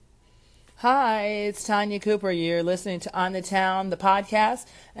Hi, it's Tanya Cooper. You're listening to On the Town, the podcast.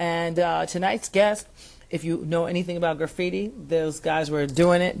 And tonight's guest, if you know anything about graffiti, those guys were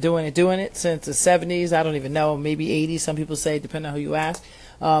doing it since the 70s. I don't even know, maybe 80s, some people say, depending on who you ask.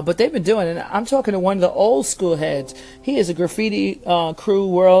 But they've been doing it. And I'm talking to one of the old school heads. He is a graffiti crew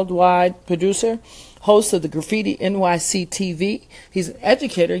worldwide producer, host of the Graffiti NYC TV. He's an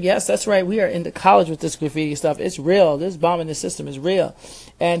educator. Yes, that's right. We are into college with this graffiti stuff. It's real. This bomb in the system is real.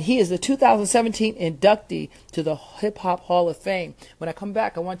 And he is the 2017 inductee to the Hip Hop Hall of Fame. When I come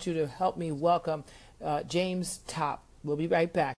back, I want you to help me welcome James Top. We'll be right back.